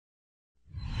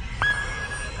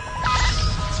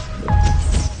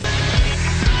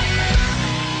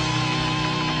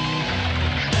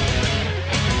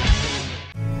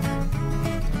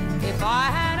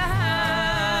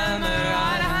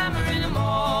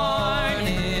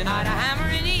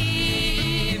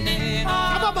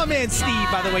my man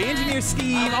Steve, by the way. Engineer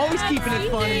Steve, always keeping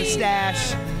it fun in the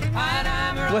stash.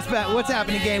 What's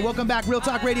happening, gang? Welcome back, Real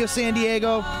Talk Radio San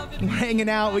Diego. We're hanging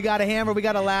out. We got a hammer. We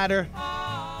got a ladder.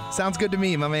 Sounds good to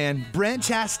me, my man. Brent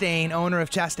Chastain, owner of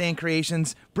Chastain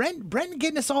Creations. Brent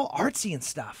getting us all artsy and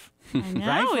stuff. I know,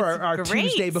 right? For our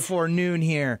Tuesday before noon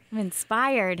here. I'm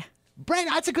inspired. Brent,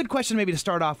 that's a good question maybe to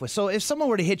start off with. So if someone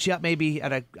were to hit you up maybe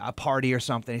at a party or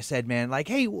something, he said, man, like,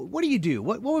 hey, what do you do?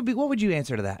 What would you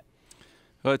answer to that?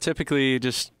 Well, typically,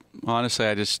 honestly,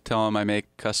 I just tell them I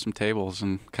make custom tables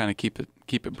and kind of keep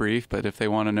it brief. But if they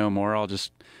want to know more, I'll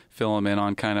just fill them in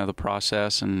on kind of the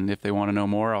process. And if they want to know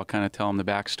more, I'll kind of tell them the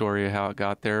backstory of how it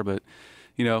got there. But,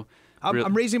 you know,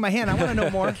 I'm raising my hand. I want to know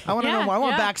more. I want to know more. I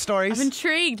want backstories. I'm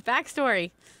intrigued.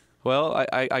 Backstory. Well,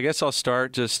 I guess I'll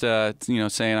start just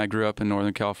saying I grew up in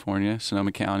Northern California,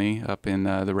 Sonoma County, up in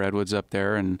the redwoods up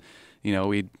there, and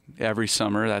we'd every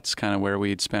summer that's kind of where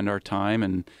we'd spend our time,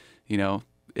 and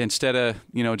instead of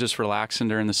just relaxing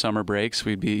during the summer breaks,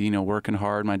 we'd be working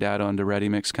hard. My dad owned a ready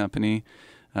mix company,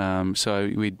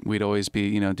 so we'd always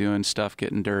be doing stuff,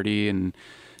 getting dirty and.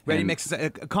 Ready mix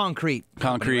is concrete.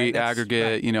 Concrete, right?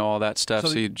 Aggregate, right. All that stuff.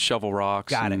 So you'd shovel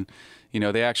rocks. Got it.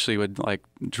 They actually would like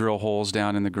drill holes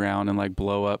down in the ground and like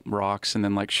blow up rocks and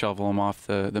then like shovel them off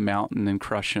the mountain and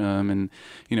crush them and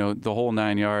the whole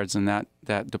 9 yards in that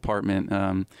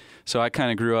department. So I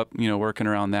kind of grew up working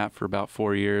around that for about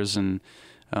 4 years, and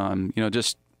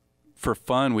just for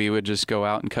fun we would just go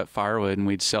out and cut firewood and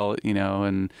we'd sell it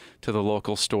and to the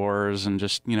local stores and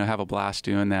just have a blast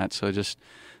doing that. So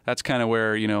that's kind of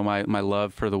where my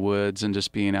love for the woods and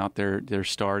just being out there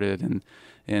started.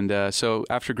 And so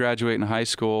after graduating high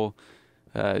school,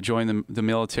 joined the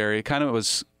military. Kind of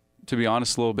was, to be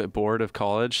honest, a little bit bored of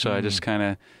college, so I just kind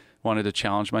of wanted to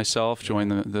challenge myself.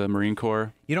 Joined the Marine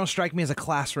Corps. You don't strike me as a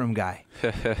classroom guy.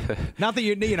 Not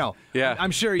that Yeah, I'm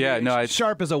sure you're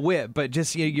sharp as a whip, but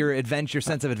just your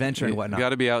sense of adventure and whatnot. You got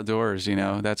to be outdoors.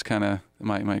 That's kind of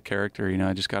my character.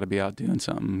 I just got to be out doing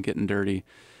something, getting dirty.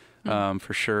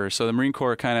 For sure. So the Marine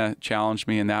Corps kind of challenged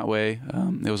me in that way.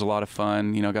 It was a lot of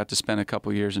fun. Got to spend a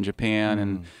couple years in Japan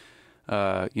and,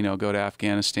 go to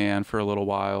Afghanistan for a little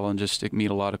while and just meet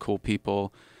a lot of cool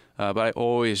people. But I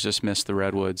always just missed the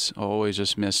redwoods. I always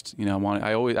just missed,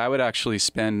 I would actually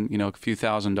spend, a few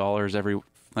 $1,000s every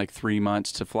like 3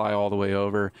 months to fly all the way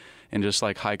over and just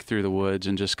like hike through the woods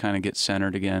and just kind of get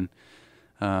centered again.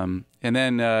 And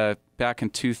then back in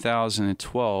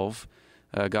 2012,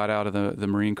 got out of the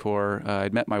Marine Corps.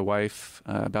 I'd met my wife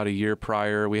about a year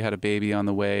prior. We had a baby on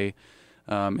the way,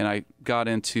 and I got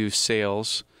into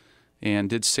sales and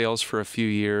did sales for a few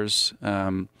years,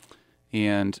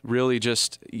 and really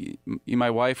just my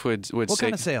wife would say... What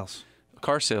kind of sales?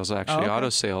 Car sales, actually, auto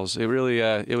sales. It really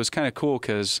it was kind of cool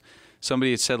because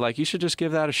somebody had said, like, you should just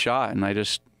give that a shot, and I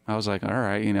was like, all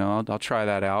right, I'll try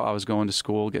that out. I was going to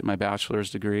school, get my bachelor's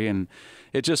degree, and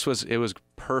it was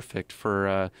perfect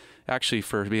for actually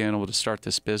for being able to start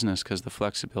this business because the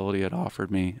flexibility it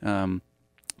offered me.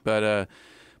 But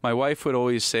my wife would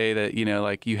always say that,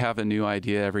 like you have a new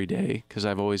idea every day because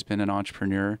I've always been an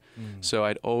entrepreneur. So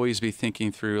I'd always be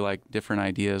thinking through like different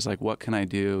ideas, like what can I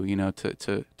do,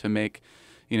 to make,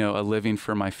 a living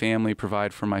for my family,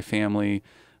 provide for my family.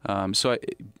 So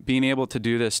being able to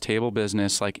do this table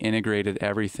business like integrated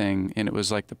everything, and it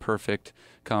was like the perfect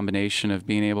combination of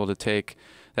being able to take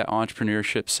that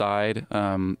entrepreneurship side,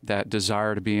 that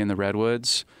desire to be in the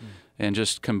redwoods, and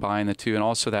just combine the two, and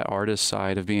also that artist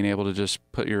side of being able to just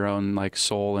put your own like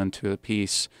soul into a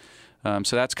piece.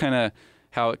 So that's kind of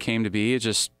how it came to be.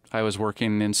 I was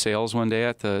working in sales one day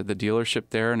at the dealership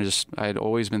there, and I'd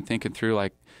always been thinking through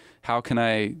like how can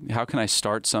I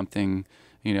start something,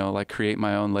 like create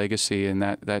my own legacy. And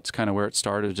that's kind of where it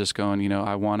started, just going,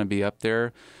 I want to be up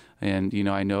there, and,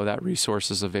 I know that resource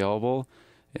is available.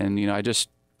 And, I just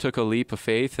took a leap of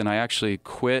faith, and I actually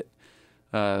quit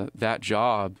that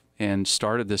job and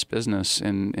started this business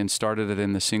and started it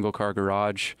in the single car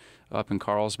garage up in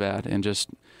Carlsbad. And just,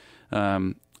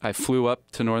 I flew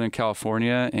up to Northern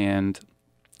California, and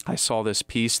I saw this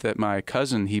piece that my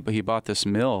cousin, he bought this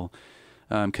mill,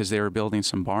 because they were building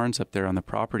some barns up there on the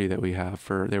property that we have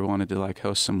they wanted to like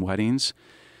host some weddings.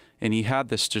 And he had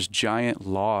this just giant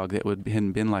log that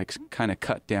had been like kind of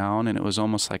cut down, and it was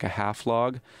almost like a half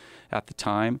log at the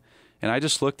time. And I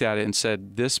just looked at it and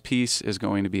said, this piece is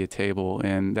going to be a table.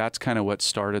 And that's kind of what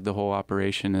started the whole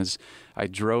operation. Is I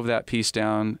drove that piece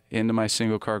down into my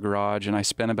single car garage, and I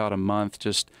spent about a month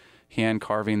just hand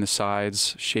carving the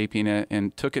sides, shaping it,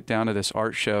 and took it down to this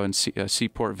art show in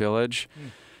Seaport Village.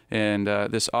 And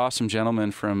this awesome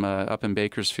gentleman from up in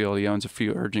Bakersfield, he owns a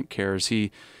few urgent cares.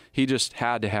 He just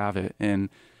had to have it. And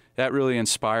that really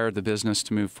inspired the business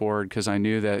to move forward, because I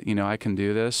knew that, you know, I can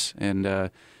do this. And,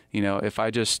 you know, if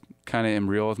I just kind of am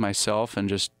real with myself and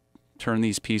just turn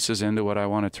these pieces into what I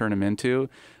want to turn them into,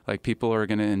 like, people are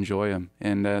going to enjoy them.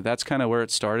 And that's kind of where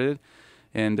it started.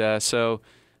 And so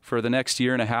for the next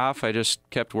year and a half, I just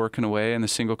kept working away in the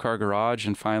single car garage.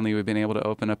 And finally, we've been able to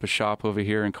open up a shop over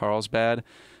here in Carlsbad.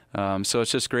 So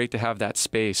it's just great to have that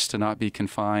space, to not be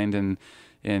confined. And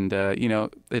you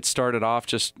know, it started off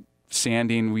just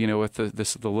sanding, you know, with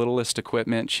the littlest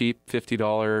equipment, cheap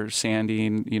 $50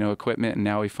 sanding, you know, equipment. And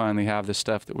now we finally have the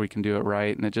stuff that we can do it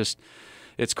right. And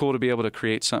it's cool to be able to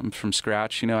create something from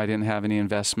scratch. You know, I didn't have any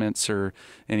investments or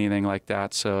anything like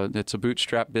that. So it's a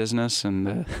bootstrap business,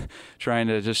 and trying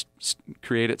to just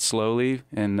create it slowly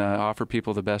and offer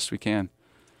people the best we can.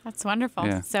 That's wonderful.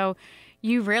 Yeah. So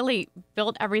you really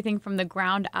built everything from the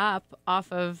ground up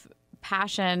off of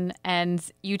passion,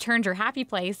 and you turned your happy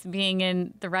place, being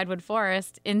in the redwood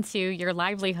forest, into your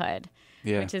livelihood,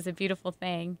 which is a beautiful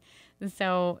thing. And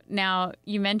so now,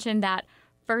 you mentioned that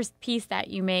first piece that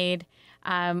you made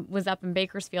was up in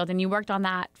Bakersfield, and you worked on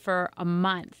that for a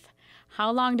month.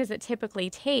 How long does it typically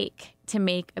take to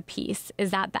make a piece? Is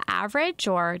that the average,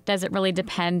 or does it really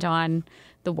depend on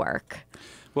the work?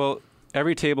 Well,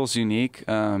 every table's unique.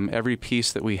 Every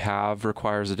piece that we have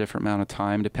requires a different amount of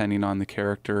time, depending on the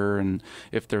character and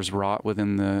if there's rot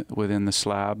within the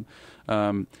slab.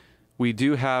 We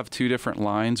do have two different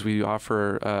lines. We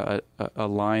offer a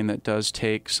line that does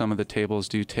take, some of the tables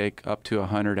do take up to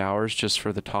 100 hours just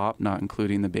for the top, not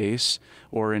including the base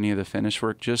or any of the finish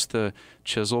work. Just the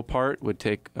chisel part would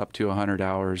take up to 100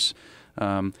 hours.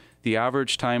 The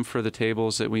average time for the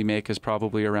tables that we make is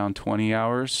probably around 20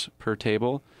 hours per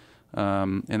table.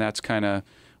 And that's kind of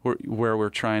where we're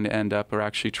trying to end up. We're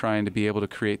actually trying to be able to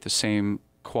create the same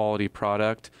quality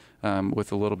product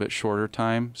with a little bit shorter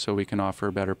time, so we can offer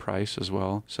a better price as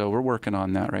well. So we're working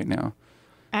on that right now.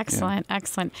 Excellent,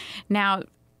 excellent. Now,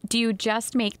 do you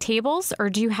just make tables,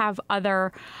 or do you have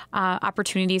other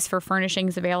opportunities for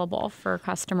furnishings available for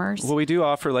customers? Well, we do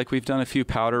offer, like, we've done a few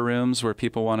powder rooms where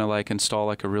people want to, like, install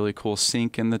like a really cool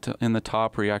sink in the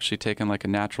top, where you actually take in like a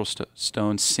natural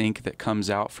stone sink that comes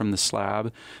out from the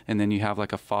slab, and then you have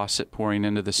like a faucet pouring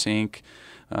into the sink.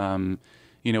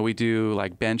 You know, we do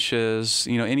like benches,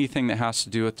 you know, anything that has to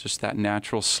do with just that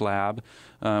natural slab.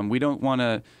 We don't want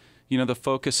to, you know, the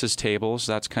focus is tables.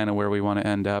 That's kind of where we want to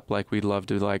end up. Like, we'd love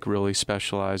to like really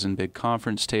specialize in big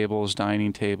conference tables,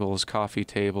 dining tables, coffee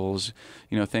tables,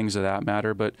 you know, things of that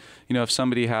matter. But, you know, if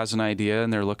somebody has an idea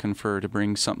and they're looking to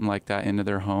bring something like that into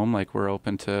their home, like, we're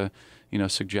open to, you know,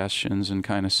 suggestions and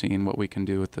kind of seeing what we can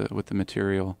do with the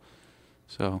material.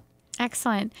 So.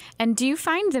 Excellent. And do you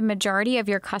find the majority of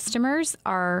your customers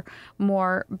are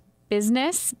more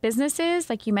businesses,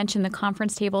 like you mentioned the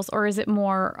conference tables, or is it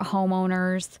more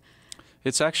homeowners?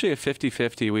 It's actually a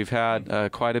 50-50. We've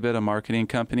had quite a bit of marketing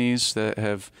companies that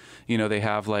have, you know, they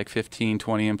have like 15,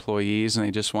 20 employees, and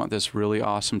they just want this really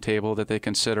awesome table that they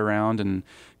can sit around and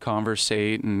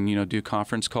conversate and, you know, do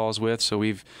conference calls with. So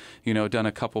we've, you know, done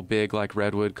a couple big like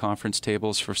redwood conference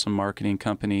tables for some marketing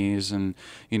companies. And,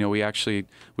 you know,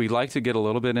 we'd like to get a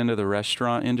little bit into the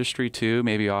restaurant industry too,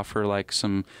 maybe offer like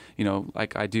some, you know,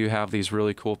 like, I do have these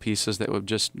really cool pieces that would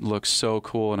just look so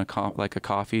cool in a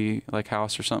coffee like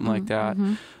house or something like that.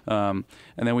 And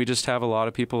then we just have a lot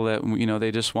of people that, you know,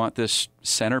 they just want this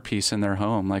centerpiece in their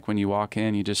home. Like, when you walk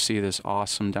in, you just see this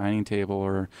awesome dining table,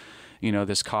 or, you know,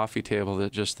 this coffee table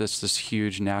that just this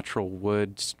huge natural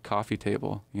wood coffee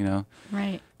table, you know.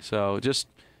 Right. So just,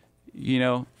 you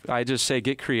know, I just say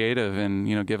get creative and,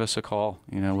 you know, give us a call.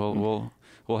 You know,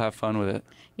 we'll have fun with it.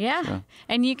 Yeah. So.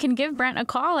 And you can give Brent a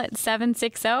call at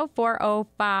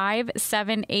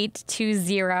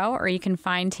 760-405-7820, or you can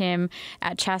find him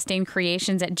at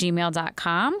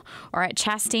ChastainCreations@gmail.com, or at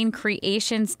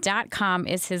ChastainCreations.com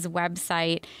is his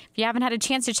website. If you haven't had a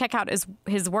chance to check out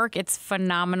his work, it's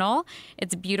phenomenal.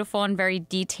 It's beautiful and very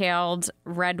detailed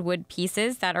redwood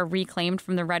pieces that are reclaimed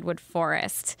from the redwood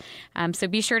forest. So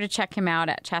be sure to check him out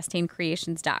at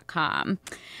ChastainCreations.com.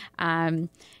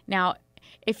 Now,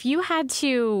 if you had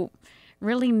to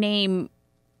really name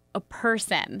a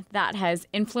person that has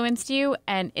influenced you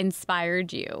and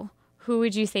inspired you, who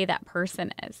would you say that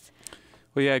person is?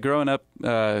 Well, yeah, growing up,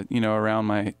 you know, around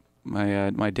my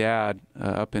dad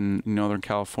up in Northern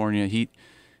California, he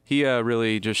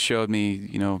really just showed me,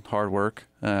 you know, hard work.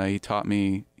 He taught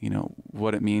me, you know,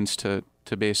 what it means to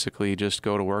basically just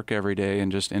go to work every day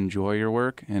and just enjoy your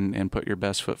work and put your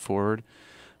best foot forward.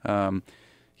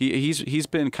 He's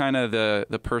been kind of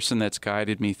the person that's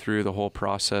guided me through the whole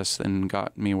process and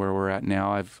got me where we're at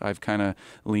now. I've kind of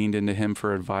leaned into him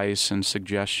for advice and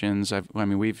suggestions.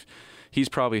 he's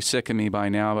probably sick of me by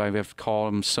now. I've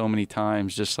called him so many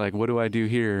times, just like, what do I do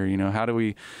here?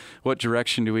 What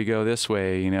direction do we go this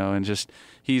way? And just,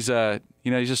 he's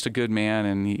just a good man,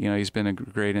 and he's been a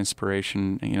great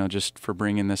inspiration, just for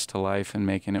bringing this to life and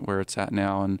making it where it's at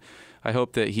now. And I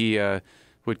hope that he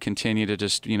would continue to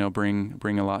just,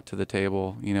 bring a lot to the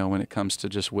table, when it comes to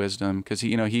just wisdom, because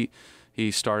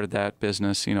he started that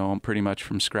business, pretty much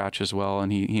from scratch as well,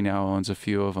 and he now owns a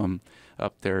few of them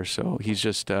up there. So he's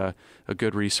just a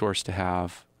good resource to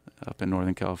have up in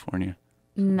Northern California.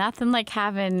 Nothing like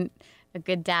having a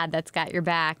good dad that's got your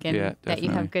back and that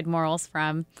you have good morals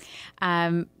from.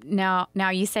 Now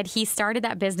you said he started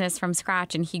that business from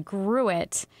scratch and he grew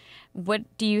it.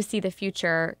 What do you see the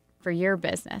future for your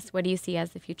business? What do you see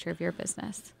as the future of your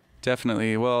business?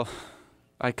 Definitely. Well,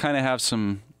 I kind of have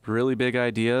some really big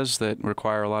ideas that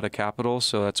require a lot of capital.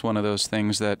 So that's one of those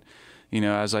things that,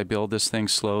 as I build this thing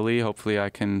slowly, hopefully I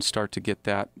can start to get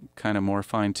that kind of more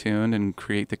fine-tuned and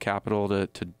create the capital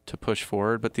to push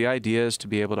forward. But the idea is to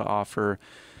be able to offer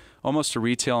almost a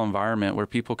retail environment where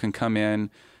people can come in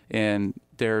and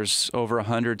there's over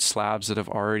 100 slabs that have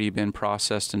already been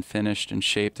processed and finished and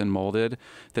shaped and molded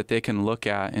that they can look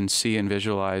at and see and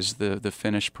visualize the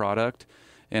finished product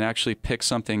and actually pick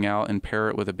something out and pair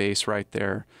it with a base right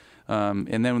there.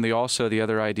 And then the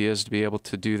other idea is to be able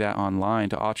to do that online,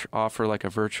 to offer like a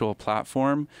virtual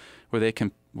platform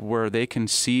where they can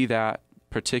see that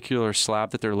particular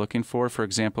slab that they're looking for. For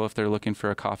example, if they're looking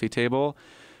for a coffee table,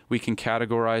 we can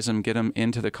categorize them, get them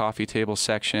into the coffee table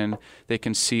section. They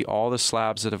can see all the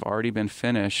slabs that have already been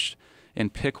finished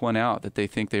and pick one out that they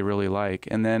think they really like.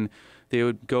 And then they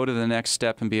would go to the next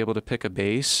step and be able to pick a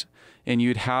base, and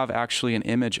you'd have actually an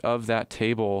image of that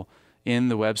table in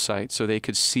the website so they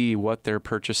could see what they're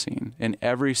purchasing. And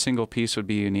every single piece would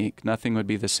be unique. Nothing would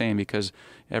be the same because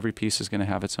every piece is going to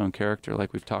have its own character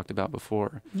like we've talked about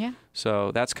before. Yeah.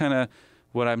 So that's kind of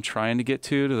what I'm trying to get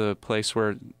to the place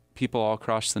where people all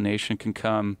across the nation can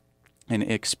come and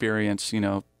experience,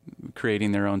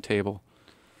 creating their own table.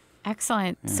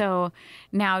 Excellent. Yeah. So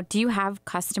now, do you have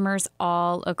customers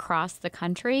all across the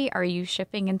country? Are you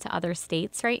shipping into other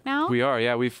states right now? We are,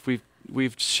 yeah.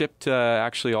 We've shipped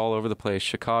actually all over the place: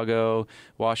 Chicago,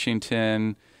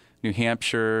 Washington, New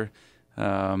Hampshire,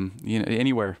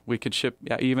 anywhere. We could ship,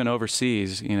 even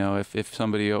overseas. If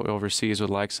somebody overseas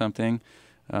would like something,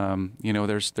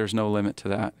 there's no limit to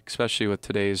that. Especially with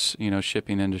today's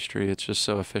shipping industry, it's just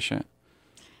so efficient.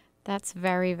 That's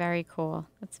very, very cool.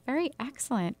 That's very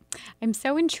excellent. I'm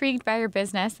so intrigued by your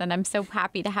business, and I'm so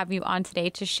happy to have you on today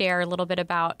to share a little bit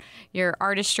about your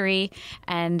artistry.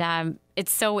 And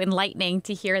it's so enlightening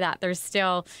to hear that there's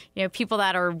still, people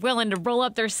that are willing to roll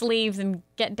up their sleeves and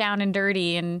get down and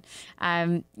dirty. And,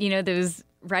 those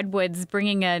redwoods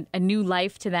bringing a new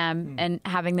life to them and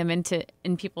having them in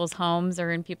people's homes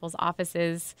or in people's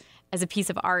offices as a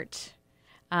piece of art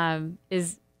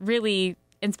is really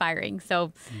inspiring.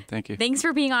 So thank you. Thanks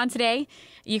for being on today.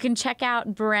 You can check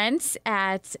out Brent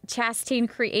at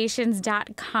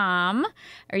ChastainCreations.com,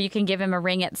 or you can give him a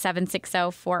ring at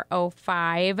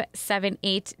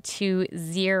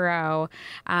 760-405-7820.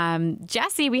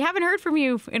 Jesse, we haven't heard from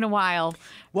you in a while.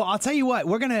 Well, I'll tell you what,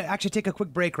 we're going to actually take a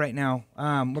quick break right now.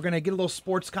 We're going to get a little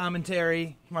sports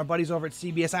commentary from our buddies over at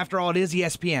CBS. After all, it is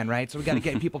ESPN, right? So we got to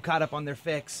get people caught up on their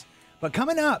fix. But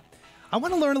coming up, I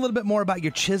want to learn a little bit more about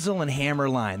your chisel and hammer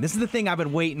line. This is the thing I've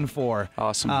been waiting for.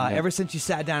 Awesome. Ever since you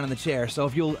sat down in the chair. So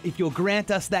if you'll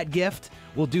grant us that gift,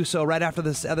 we'll do so right after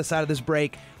this other side of this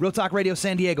break. Real Talk Radio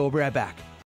San Diego. We'll be right back.